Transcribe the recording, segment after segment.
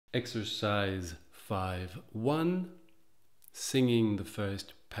Exercise 5-1, singing the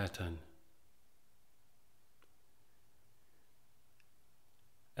first pattern.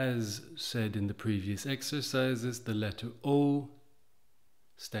 As said in the previous exercises, the letter O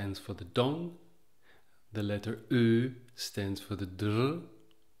stands for the dong, the letter Ö stands for the dr.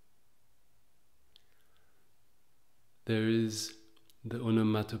 There is the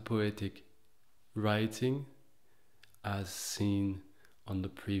onomatopoetic writing as seen on the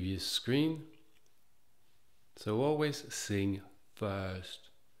previous screen. So always sing first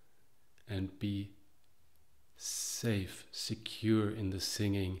and be safe, secure in the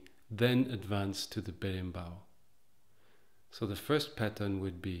singing, then advance to the Berimbau. So the first pattern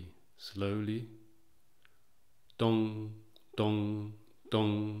would be slowly dong, dong,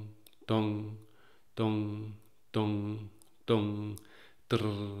 dong, dong, dong, dong, dong,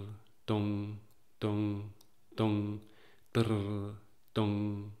 drr, dong, dong, dong, drr,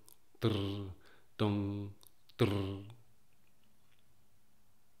 dong, drr, dong, drr.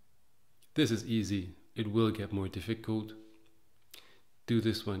 This is easy. It will get more difficult. Do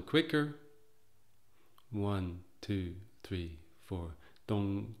this one quicker. 1, 2, 3, 4.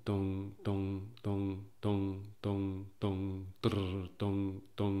 Dong, dong, dong, dong, dong, dong, dong, drr, dong,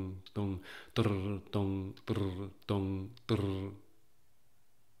 dong, dong, drr, dong, drr, dong, drr.